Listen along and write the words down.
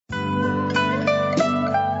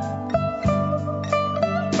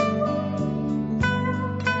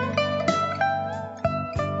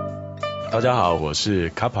大家好，我是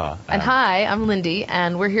Kappa. And hi, I'm Lindy,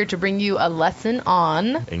 and we're here to bring you a lesson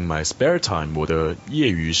on In my spare time, 我的业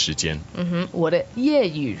余时间。我的业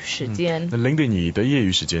余时间。那 Lindy， 你的业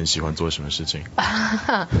余时间喜欢做什么事情？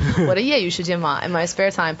我的业余时间嘛 ，in my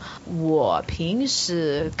spare time， 我平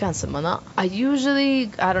时干什么呢 ？I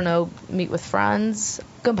usually, I don't know, meet with friends，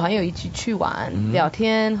 跟朋友一起去玩，聊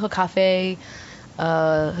天，喝咖啡，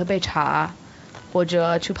喝杯茶，或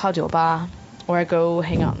者去泡酒吧。Or I go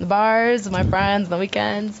hang out in the bars with my friends on the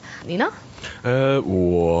weekends. 你呢？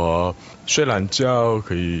我睡懒觉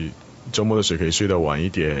可以，周末的时候可以睡得晚一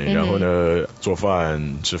点，然后呢，做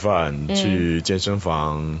饭、吃饭，去健身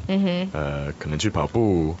房，可能去跑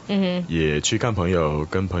步，也去看朋友，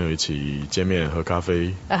跟朋友一起见面喝咖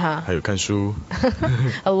啡，还有看书。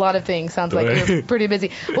A lot of things. Sounds like you're pretty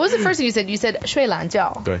busy. What was the first thing you said? You said 睡懒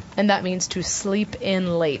觉。对。And that means to sleep in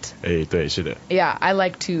late. 对，是的。Yeah, I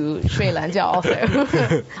like to 睡懒觉 also.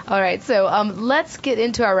 All right, so let's get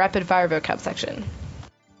into our rapid fire vocab section.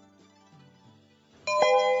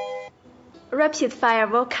 Rapid fire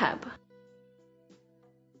vocab.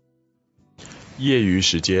 业余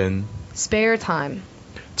时间 Spare time.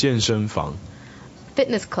 健身房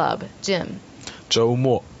Fitness club, gym. 周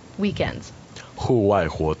末 Weekends. 户外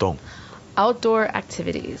活动 Outdoor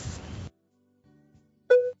activities.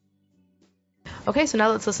 Okay, so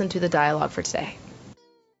now let's listen to the dialogue for today.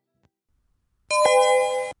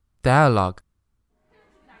 Dialogue.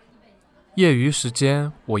 业余时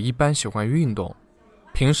间我一般喜欢运动，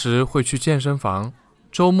平时会去健身房，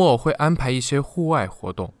周末会安排一些户外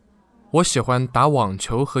活动。我喜欢打网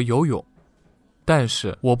球和游泳，但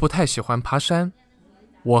是我不太喜欢爬山。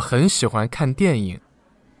我很喜欢看电影，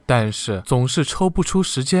但是总是抽不出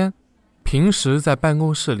时间。平时在办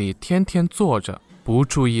公室里天天坐着，不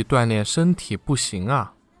注意锻炼身体不行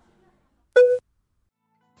啊。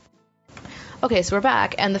Okay, so we're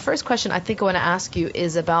back, and the first question I think I want to ask you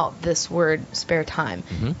is about this word spare time.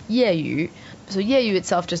 业余. So 业余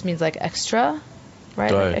itself just means like extra, right?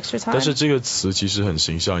 对 like extra time. 但是这个词其实很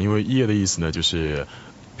形象，因为业的意思呢，就是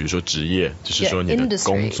比如说职业，就是说你的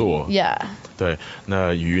工作。Yeah. 对，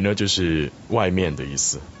那余呢就是外面的意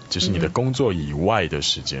思，就是你的工作以外的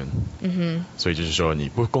时间。所以就是说你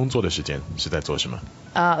不工作的时间是在做什么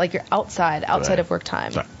？Like you're outside of work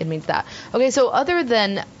time. 对 It means that. Okay, so other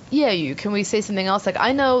than 业余, can we say something else? Like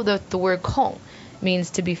I know that the word 空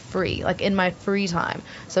means to be free, like in my free time.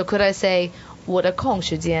 So could I say 我的空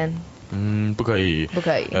时间？不可以。不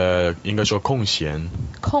可以。应该说空闲。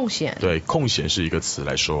空闲。对，空闲是一个词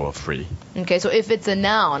来说 free。Okay, so if it's a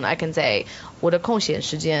noun, I can say 我的空闲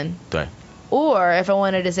时间。对。Or if I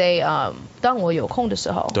wanted to say 当我有空的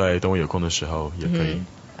时候。对，当我有空的时候也可以。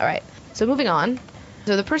All right. So moving on.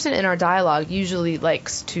 So the person in our dialogue usually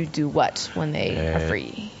likes to do what when they are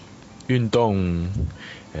free? 运动，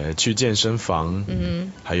去健身房，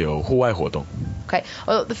还有户外活动。Okay.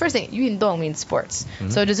 Well, the first thing, 运动 means sports.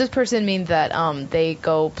 So does this person mean that they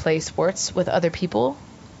go play sports with other people?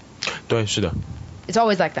 对，是的。It's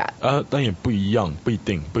always like that. 但也不一样，不一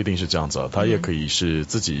定是这样子。他也可以是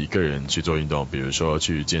自己一个人去做运动，比如说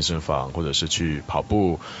去健身房，或者是去跑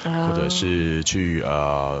步，或者是去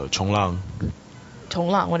冲浪。冲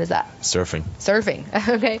浪, what is that? Surfing.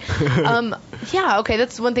 Okay. Yeah, okay,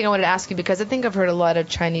 that's one thing I wanted to ask you because I think I've heard a lot of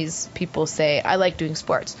Chinese people say, I like doing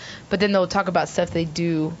sports, but then they'll talk about stuff they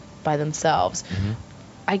do by themselves.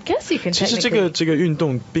 I guess you can technically... 其实这个运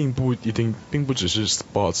动并不只是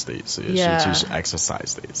sports 的意思，也是其实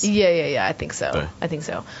exercise 的意思。Yeah, I think so. 对 I think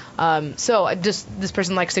so. So this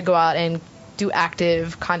person likes to go out and do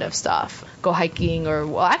active kind of stuff, go hiking, or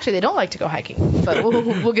well, actually they don't like to go hiking, but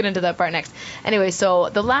we'll get into that part next. Anyway, so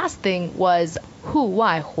the last thing was 户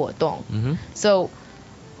外活动. So,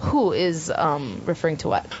 户 is referring to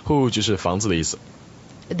what? 户就是房子的意思。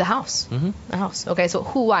The house. The house. Okay, so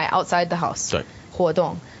户外 outside the house. 对。活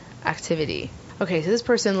动 activity. Okay, so this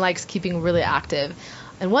person likes keeping really active,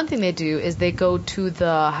 and one thing they do is they go to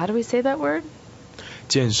the how do we say that word?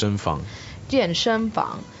 健身房。健身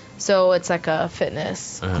房. So it's like a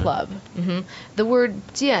fitness club. The word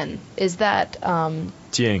健 is that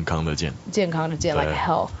健康的健。健康的健 like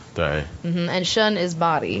health. 对。And 身 is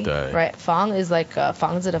body. 对。Right? 房 is like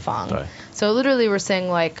房子的房. 对。So literally we're saying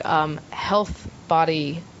like health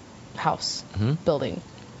body house building.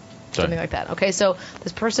 Something like that. Okay, so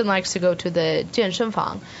this person likes to go to the 健身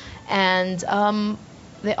房, and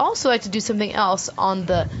they also like to do something else on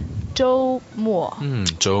the 周末.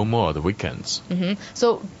 周末 the weekends.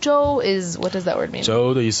 So 周 is what does that word mean?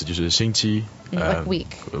 周的意思就是星期， like week.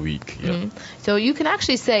 A week, yeah. So you can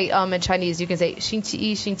actually say in Chinese, you can say 星期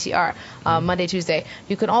一, 星期二, Monday, Tuesday.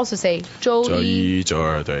 You can also say 周一, 周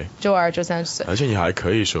二，对。周二, 周三.而且你还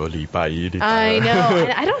可以说礼拜一、礼拜二。I know.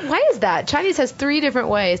 And I don't. Why is that? Chinese has 3 different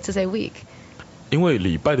ways to say week. 因为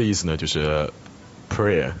礼拜的意思呢，就是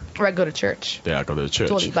prayer。Right, go to church. 对啊 ，go to church。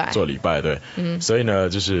做礼拜，对。所以呢，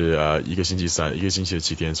就是一个星期3，一个星期的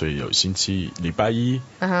7天，所以有礼拜一、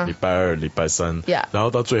礼拜二、礼拜三。Yeah. 然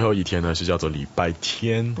后到最后一天呢，是叫做礼拜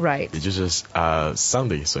天。Right. 也就是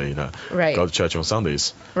Sunday， 所以呢 Right. go to church on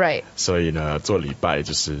Sundays。Right. 所以呢，做礼拜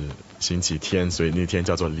就是星期天，所以那天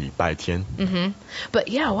叫做礼拜天。But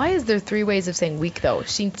yeah, why is there 3 ways of saying week though?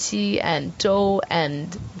 星期 and 周 and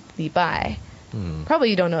礼拜.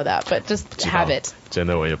 Probably you don't know that, but just have it. 真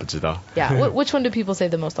的我也不知道。Yeah. Which one do people say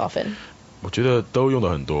the most often? 我觉得都用的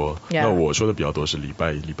很多。Yeah. 那我说的比较多是礼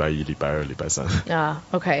拜一、礼拜二、礼拜三。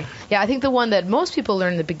Okay. Yeah, I think the one that most people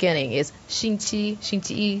learn in the beginning is 星期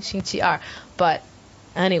一, 星期二. But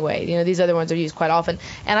anyway, these other ones are used quite often.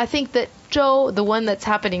 And I think that 周, the one that's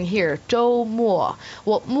happening here, 周末.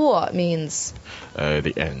 Well, 末 means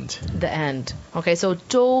the end. The end. Okay, so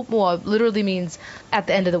周末 literally means at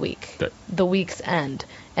the end of the week. 对。The week's end.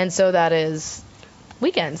 And so that is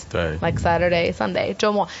weekends. 对。Like Saturday, Sunday.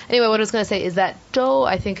 周末. Anyway, what I was going to say is that 周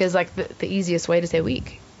I think is like the easiest way to say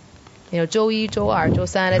week. 周一、周二、周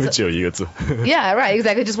三.只有一个字。Yeah, right,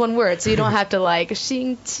 exactly, just one word. So you don't have to like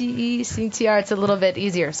星期一、星期二. It's a little bit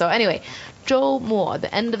easier. So anyway, 周末, the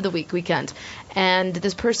end of the week, weekend. And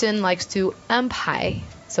this person likes to 安排,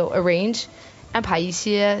 so arrange, 安排一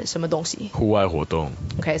些什么东西. 户外活动。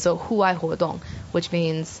Okay, so 户外活动, which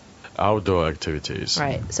means outdoor activities.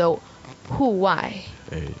 Right, so 户外.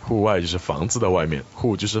 户外就是房子的外面，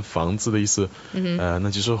户就是房子的意思。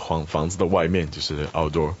那就是房子的外面就是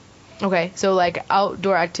outdoor。Okay, so like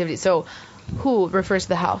outdoor activity. So 户 refers to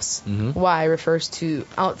the house. 外 refers to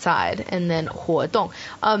outside. And then 活动.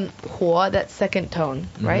 活, that second tone,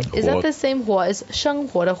 right? Is that the same 活 as 生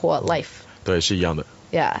活的活, life? 对，是一样的。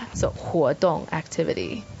Yeah, so 活动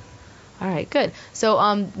activity. All right, good. So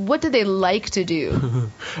what do they like to do?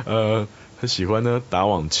 很喜欢呢打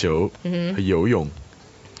网球和游泳，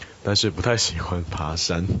但是不太喜欢爬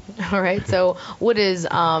山。All right, so what is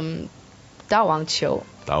打网球?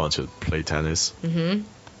 打网球 play tennis.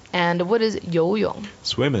 And what is 游泳?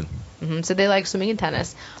 Swimming. So they like swimming and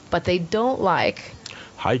tennis, but they don't like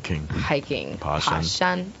hiking. 爬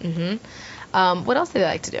山. What else do they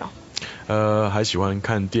like to do? 还喜欢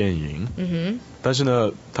看电影。但是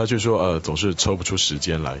呢，他却说总是抽不出时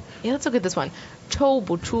间来。Yeah, let's look at this one. 抽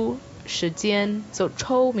不出时间. So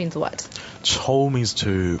抽 means what? 抽 means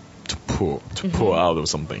to pull out of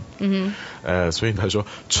something. 所以他说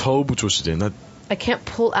抽不出时间，那 I can't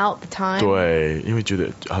pull out the time. 对，因为觉得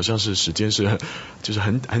好像是时间是就是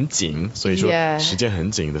很紧，所以说时间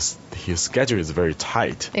很紧的 his schedule is very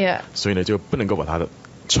tight. Yeah. 所以呢就不能够把他的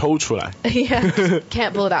抽出来。Yeah,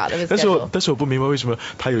 can't pull it out of his schedule. 但是我不明白为什么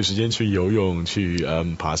他有时间去游泳，去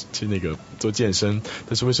那个做健身，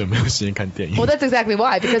但是为什么没有时间看电影？ Well, that's exactly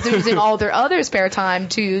why, because they're using all their other spare time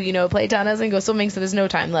to, play tennis and go swimming, so there's no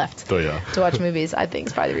time left. 对啊。To watch movies, I think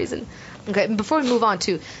is probably the reason. Okay, before we move on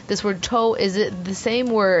to this word 抽, is it the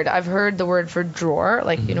same word? I've heard the word for drawer,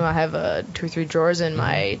 like, I have 2 or 3 drawers in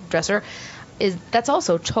my dresser. That's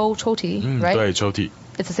also 抽屉, right? 对，抽屉。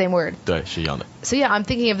It's the same word. 对，是一样的。So yeah, I'm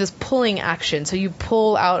thinking of this pulling action. So you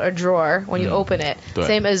pull out a drawer when you open it. 对。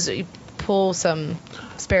 Same as you pull some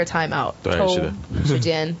spare time out. 对，是的。抽时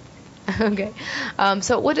间. Okay.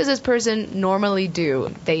 So what does this person normally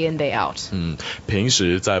do day in, day out? 平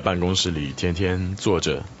时在办公室里天天坐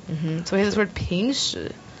着。So we have this word 平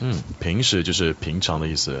时. 平时就是平常的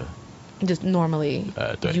意思。Just normally,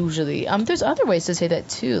 对。 usually. There's other ways to say that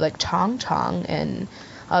too, like 常常 and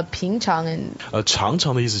平常 and 常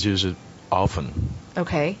常的意思其实是 often.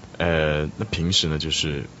 Okay. 那平时呢就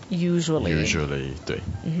是 usually 对。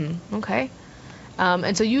Okay.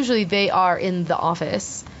 And so usually they are in the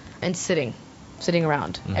office and sitting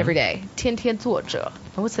around every day. 天天坐着.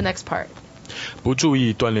 And what's the next part? 不注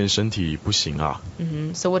意锻炼身体不行啊。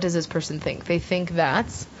So what does this person think? They think that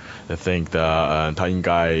I think that 他应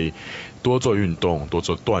该多做运动，多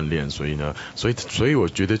做锻炼，所以我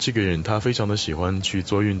觉得这个人他非常的喜欢去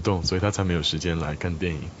做运动，所以他才没有时间来看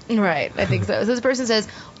电影。Right, I think so. So this person says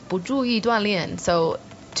不注意锻炼, so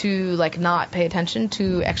to like not pay attention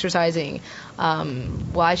to exercising.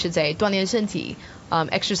 Well, I should say 锻炼身体,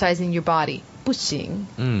 exercising your body. 不行.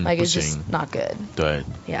 Like it's just not good. 对.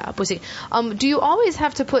 Yeah, 不行. Do you always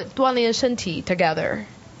have to put 锻炼身体 together?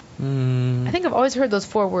 I think I've always heard those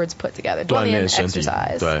 4 words put together. 锻炼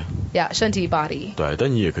exercise. 对. Yeah, 身体 body. 对，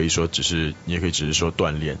但你也可以只是说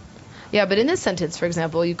锻炼。Yeah, but in this sentence, for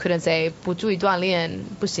example, you couldn't say 不注意锻炼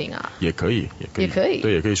不行啊。也可以，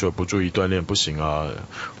对，也可以说不注意锻炼不行啊，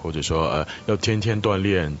或者说要天天锻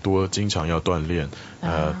炼，经常要锻炼。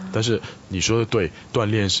但是你说的对，锻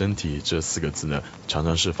炼身体这4个字呢，常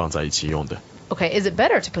常是放在一起用的。Okay, is it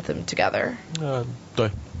better to put them together?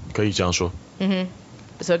 对，可以这样说。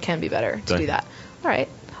So it can be better to do that. All right.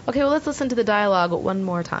 Okay, well, let's listen to the dialogue one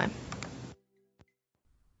more time.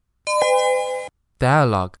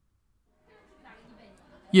 Dialogue.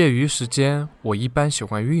 业余时间我一般喜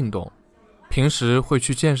欢运动，平时会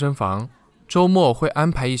去健身房，周末会安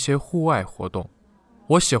排一些户外活动。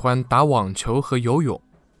我喜欢打网球和游泳，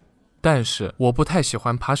但是我不太喜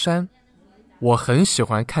欢爬山。我很喜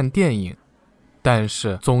欢看电影，但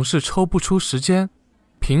是总是抽不出时间。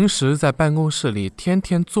平时在办公室里天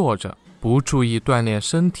天坐着，不注意锻炼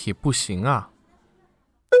身体不行啊。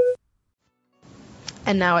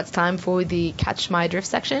And now it's time for the Catch My Drift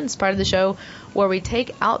section. It's part of the show where we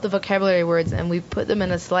take out the vocabulary words and we put them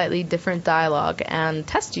in a slightly different dialogue and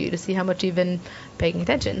test you to see how much you've been paying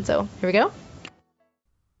attention. So here we go.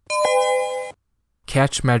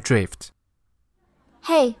 Catch My Drift.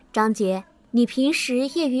 嘿，张杰，你平时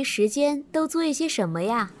业余时间都做一些什么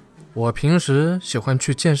呀？我平时喜欢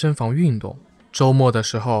去健身房运动，周末的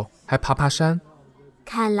时候还爬爬山。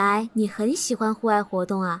看来你很喜欢户外活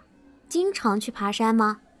动啊，经常去爬山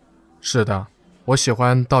吗？是的，我喜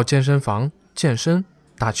欢到健身房健身、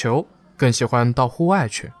打球，更喜欢到户外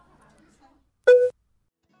去。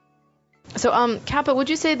So, Kappa, would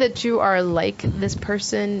you say that you are like this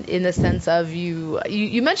person in the sense of you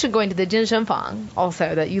mentioned going to the 健身房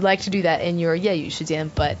also, that you like to do that in your 业余时间,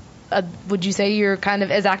 but would you say you're kind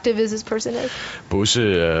of as active as this person is? 不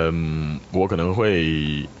是，我可能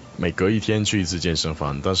会每隔一天去一次健身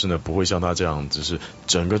房，但是呢，不会像他这样，只是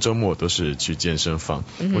整个周末都是去健身房。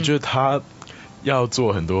我觉得他要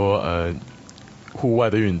做很多户外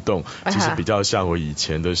的运动，其实比较像我以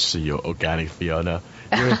前的室友 Organic Fiona，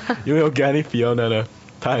 因为 Organic Fiona 呢，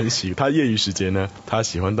他业余时间呢，他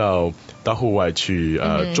喜欢到户外去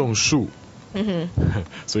种树。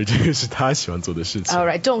所以这个是他喜欢做的事情。Oh,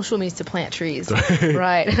 right. 种树 means to plant trees.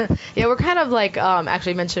 Right. Yeah, we're kind of like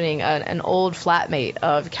actually mentioning an old flatmate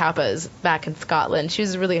of Kappa's back in Scotland. She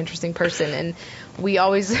was a really interesting person, and we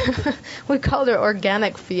always we called her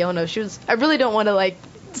Organic Fiona. I really don't want to like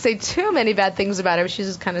say too many bad things about her, but she's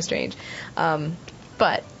just kind of strange.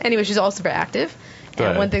 But anyway, she's also very active,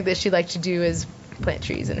 and one thing that she liked to do is plant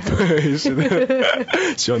trees in her. 对，是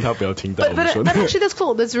的，希望她不要听到我们说的。But actually, that's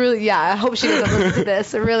cool. That's really, yeah. I hope she doesn't listen to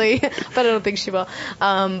this. Really, but I don't think she will.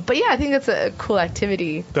 But yeah, I think that's a cool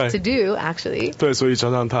activity to do, actually. 对，所以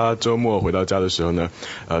常常她周末回到家的时候呢，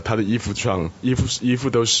她的衣服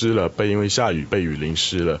都湿了，因为下雨被雨淋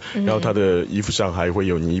湿了，然后她的衣服上还会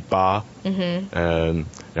有泥巴，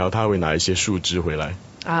然后她会拿一些树枝回来。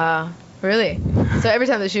Really? So every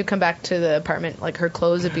time that she would come back to the apartment, like her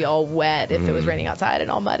clothes would be all wet if it was raining outside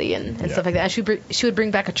and all muddy and stuff like that. And she would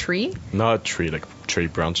bring back a tree? Not a tree, like tree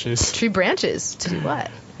branches. Tree branches? To do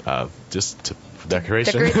what? Just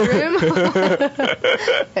decoration. Decorate the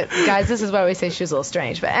room? Guys, this is why we say she was a little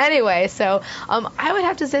strange. But anyway, so I would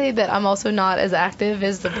have to say that I'm also not as active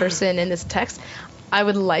as the person in this text. I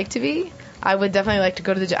would like to be. I would definitely like to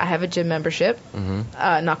go to the gym. I have a gym membership.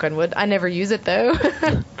 Knock on wood. I never use it though.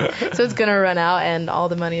 So it's going to run out and all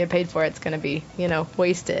the money I paid for it's going to be,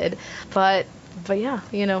 wasted. But yeah,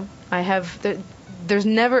 there's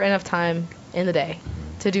never enough time in the day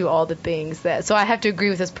to do all the things so I have to agree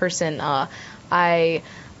with this person. I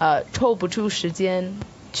抽不出时间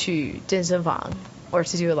去健身房 or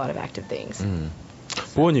to do a lot of active things.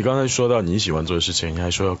 不过你刚才说到你喜欢做的事情，你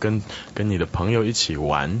还说要跟你的朋友一起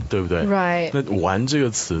玩，对不对？ Right. 那玩这个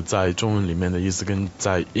词在中文里面的意思跟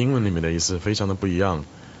在英文里面的意思非常的不一样。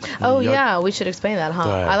Oh yeah, we should explain that, huh?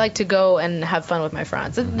 对。 I like to go and have fun with my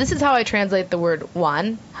friends. This is how I translate the word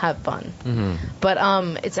玩 have fun. But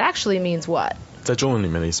it actually means what? 在中文里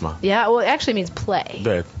面的意思吗？ Yeah, well it actually means play.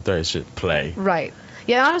 对是 play. Right.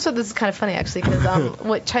 Yeah, honestly, this is kind of funny actually because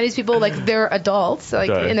what Chinese people like they're adults like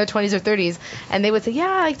in their 20s or 30s and they would say, "Yeah,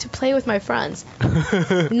 I like to play with my friends,"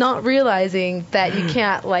 not realizing that you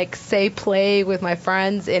can't like say "play with my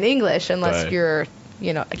friends" in English unless you're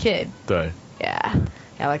a kid. 对。 Yeah,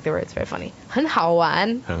 I like the word. It's very funny. 很好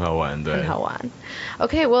玩。很好玩，对。很好玩。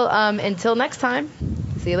Okay, well, until next time.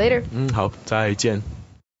 See you later. 好，再见。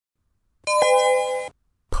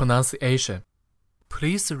 Pronunciation.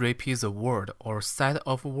 Please repeat the word or set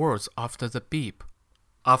of words after the beep.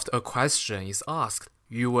 After a question is asked,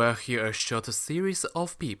 you will hear a short series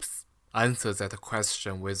of beeps. Answer that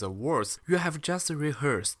question with the words you have just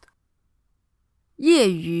rehearsed. 业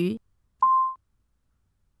余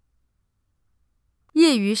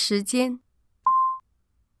业余时间。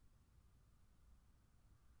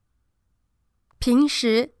平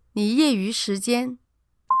时你业余时间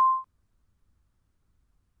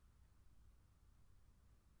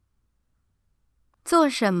做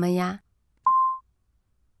什么呀？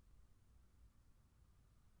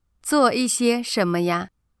做一些什么呀？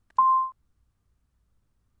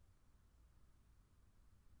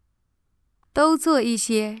都做一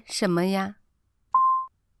些什么呀？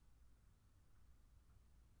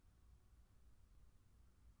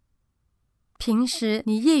平时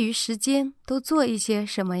你业余时间都做一些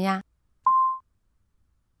什么呀？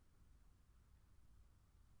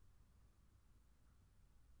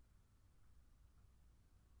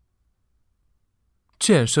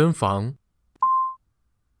健身房，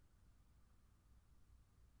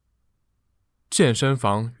健身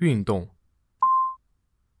房运动。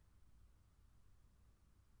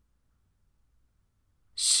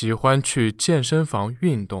喜欢去健身房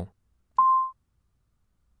运动。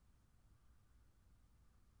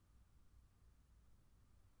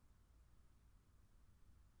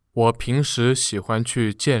我平时喜欢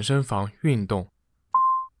去健身房运动。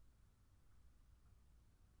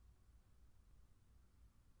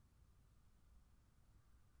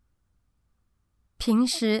平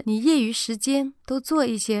时你业余时间都做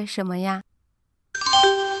一些什么呀？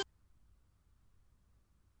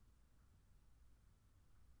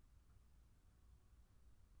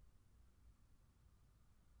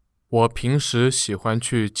我平时喜欢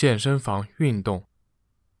去健身房运动。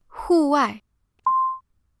户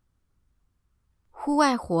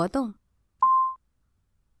外活动。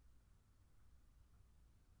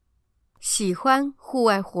喜欢户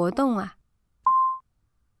外活动啊。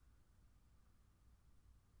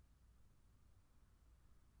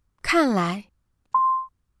看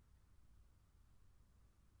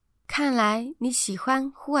来你喜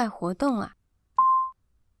欢户外活动啊。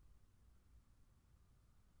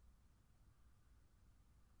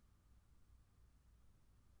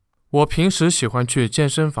我平时喜欢去健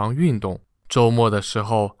身房运动，周末的时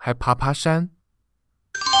候还爬爬山。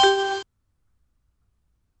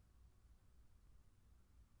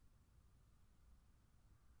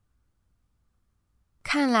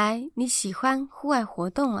看来你喜欢户外活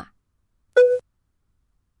动啊。